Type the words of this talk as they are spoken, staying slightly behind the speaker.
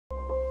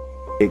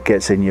it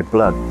gets in your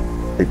blood.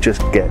 It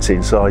just gets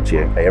inside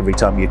you. Every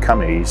time you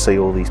come here, you see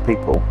all these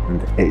people,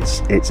 and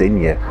it's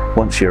in you.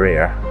 Once you're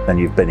here, then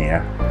you've been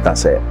here.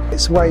 That's it.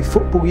 It's the way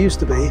football used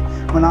to be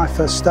when I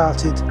first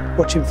started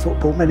watching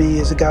football many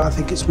years ago. I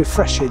think it's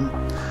refreshing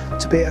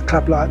to be at a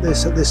club like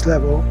this, at this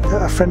level,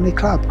 a friendly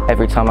club.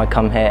 Every time I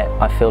come here,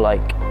 I feel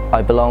like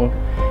I belong,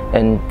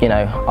 and you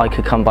know, I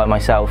could come by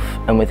myself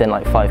and within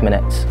like 5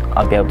 minutes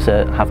I'd be able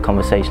to have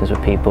conversations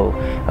with people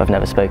I've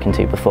never spoken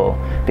to before,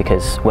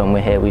 because when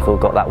we're here we've all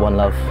got that one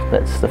love,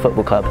 that's the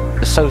football club.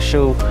 The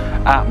social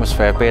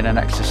atmosphere of being an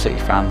Exeter City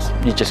fans,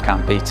 you just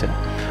can't beat it.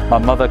 My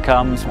mother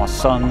comes, my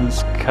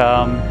sons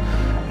come,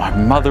 my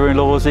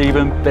mother-in-law's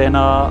even been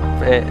up.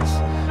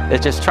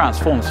 It just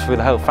transforms through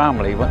the whole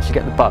family. Once you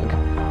get the bug,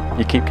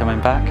 you keep coming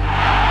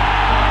back.